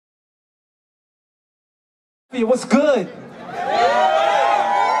What's good?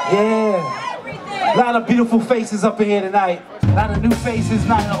 Yeah. A lot of beautiful faces up in here tonight. A lot of new faces, a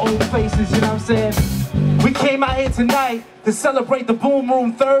lot of old faces, you know what I'm saying? We came out here tonight to celebrate the Boom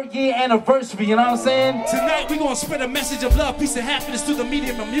Room 3rd year anniversary, you know what I'm saying? Tonight we're gonna spread a message of love, peace, and happiness through the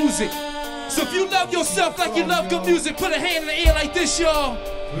medium of music. So if you love yourself like you love good music, put a hand in the air like this, y'all.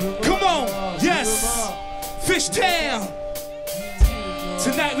 Come on, yes. Fishtown.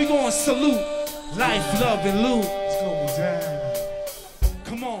 Tonight we're gonna salute life, love, and loot.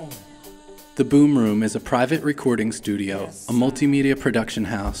 Come on. The Boom Room is a private recording studio, a multimedia production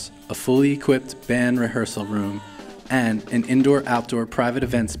house, a fully equipped band rehearsal room, and an indoor-outdoor private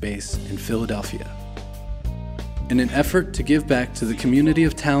event space in Philadelphia. In an effort to give back to the community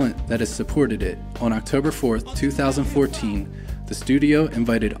of talent that has supported it, on October 4th, 2014, the studio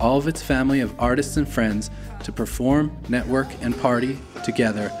invited all of its family of artists and friends to perform, network, and party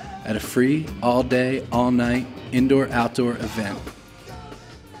together at a free, all-day, all-night, indoor-outdoor event.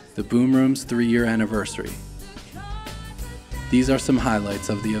 The Boom Room's 3-year anniversary. These are some highlights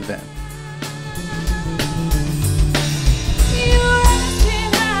of the event.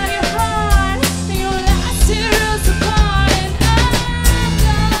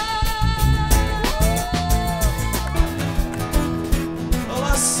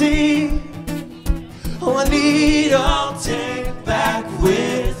 Oh, I need, I'll take it back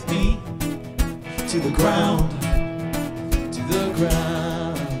with me to the ground, to the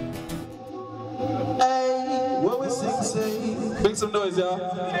ground. Hey, what we say? Make some noise, y'all.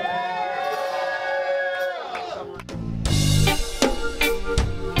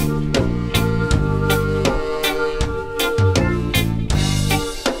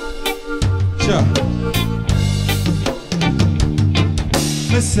 Sure.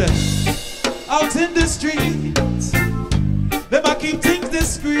 Listen. Out in the streets, them I keep things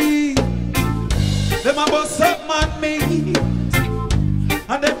discreet. Them I bust up my meat,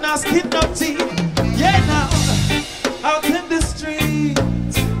 and them not skin up teeth. Yeah, now, out in the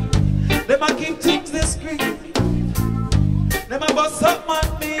streets, them I keep things discreet. Them I bust up my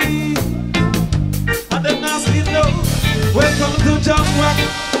meat, and them not skin up. Welcome to Jump Rock,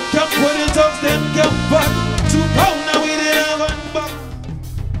 come put it up, then come back. 2 pounds now we didn't have one buck.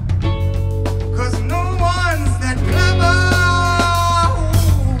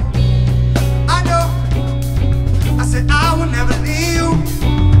 I will never leave you.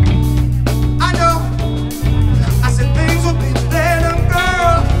 I know. I said things will be better,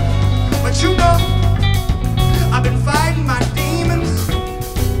 girl. But you know, I've been fighting my demons.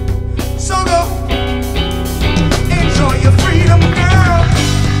 So go enjoy your freedom, girl.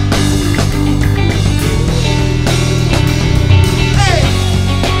 Hey,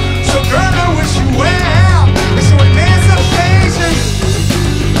 so girl, I wish you well. It's your emancipation.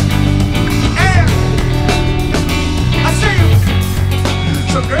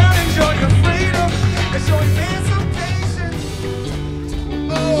 So girl, enjoy your freedom, it's your emancipation.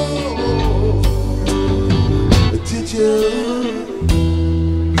 Oh, did you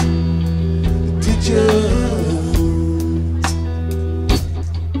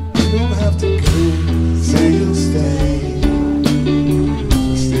don't have to go, say you'll stay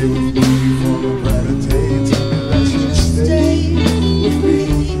with me for a brighter day. Tell me that you'll stay with me.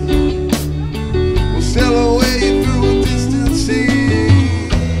 We'll sail away through a distant sea.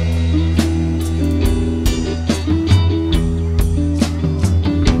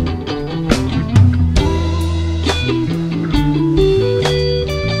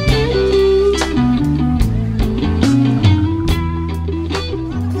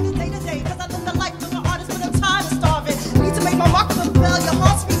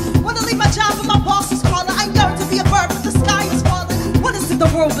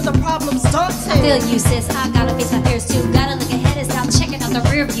 I feel you, sis. I gotta face my fears too. Gotta look ahead and stop checking out the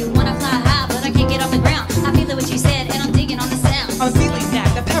rear view. Wanna fly high, but I can't get off the ground. I feel what you said, and I'm digging on the sound. I'm feeling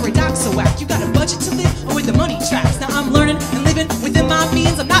that, the paradox so whack. You got a budget to live, or with the money tracks. Now I'm learning and living within my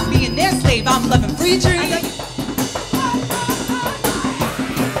means. I'm not being their slave. I'm loving free dreams.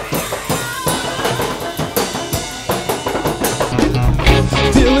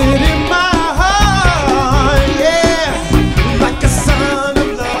 Feel it in my heart, yeah, like a sign of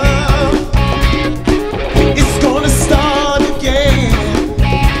love. It's gonna start again.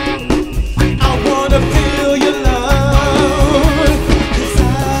 I wanna feel your love, 'cause I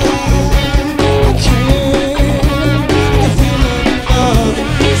can feel the love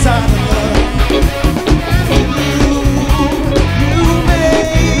inside of love.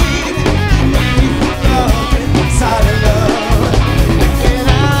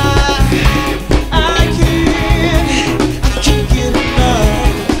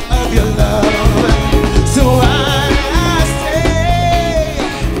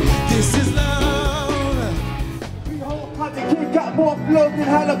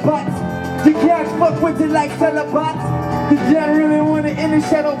 cellar box. The jam really wanted in the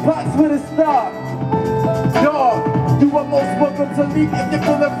shadow box with a star. Dog, you are most welcome to leave if you're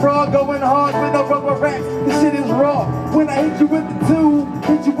feeling fraud. Going hard with no rubber racks, the shit is raw. When I hit you with the two,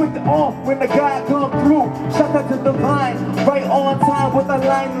 hit you with the arm. When the guy come through, shout out to the line. Right on time with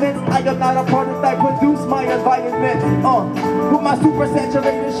alignments. I am not a product that produce my environment. With my super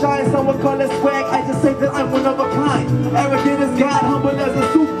saturated shine, someone call it swag. I just say that I'm one of a kind. Arrogant as God, humble as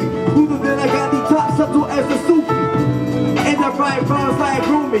a Sufi. Smoother than I got the top, subtle as a Sufi. And I write rhymes like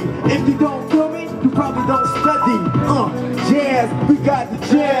Rumi. If you don't feel me, you probably don't study. Jazz, we got the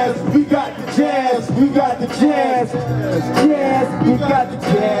jazz, we got the jazz, we got the jazz. Jazz, we got the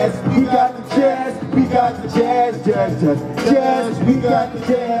jazz, we got the jazz, we got the jazz, jazz, jazz. Jazz, we got the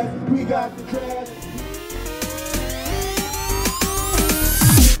jazz, we got the jazz.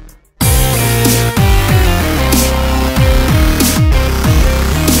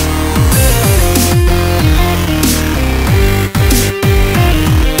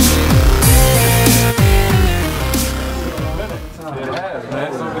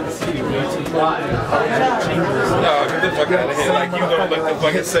 Out of here, like you don't look the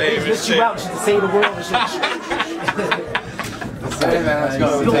fucking same and shit. You out to save the world and shit.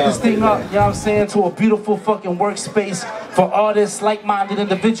 Let's build this thing up, you know what I'm saying, to a beautiful fucking workspace for artists, like-minded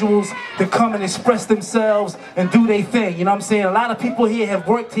individuals to come and express themselves and do their thing, you know what I'm saying? A lot of people here have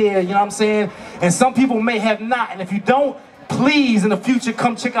worked here, you know what I'm saying? And some people may have not, and if you don't, please in the future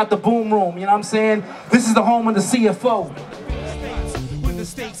come check out the Boom Room, you know what I'm saying? This is the home of the CFO. When the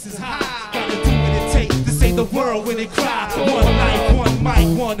stakes is high, gotta do what it takes to save the world when it cries. One life, one mic,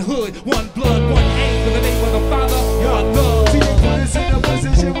 one hood, one blood, one aim. In the name of the Father, one love. See, they put us in a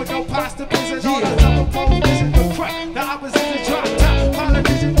position with no pasta business. All the double prohibition, no crack. The opposition drop top.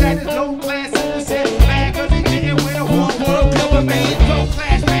 Politician that is low class in the set. Bag of the getting with a one world government. Low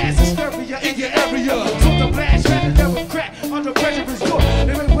class mass hysteria in your area. So the blast trying to never crack. Under pressure is good.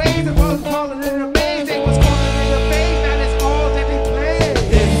 There were ways that was falling in the maze. They was calling in the maze. Now that's all that they play.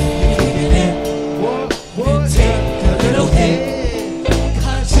 Take a little hit,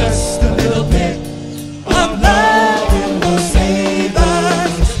 just a little bit of love and will save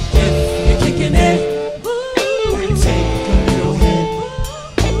us. If you're kicking it, take a little hit,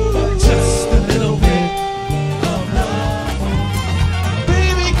 just a little bit of love.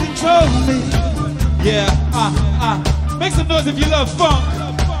 Baby, control me. Yeah, make some noise if you love funk,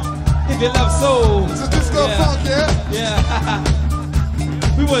 if you love soul. This is disco funk, yeah?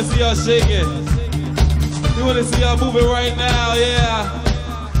 Yeah. We want to see y'all shaking. We want to see y'all moving right now,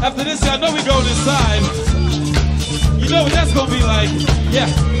 yeah. After this, y'all know we going inside. You know what that's gonna be like, yeah.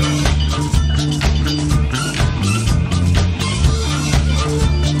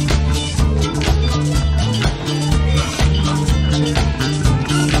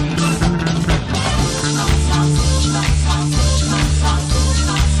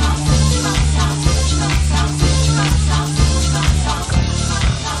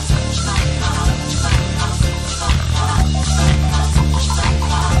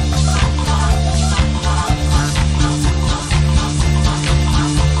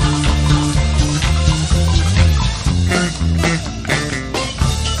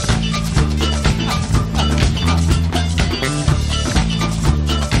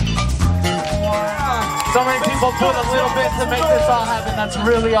 So many people put a little bit to make this all happen. That's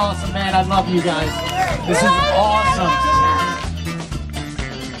really awesome, man. I love you guys. This is awesome.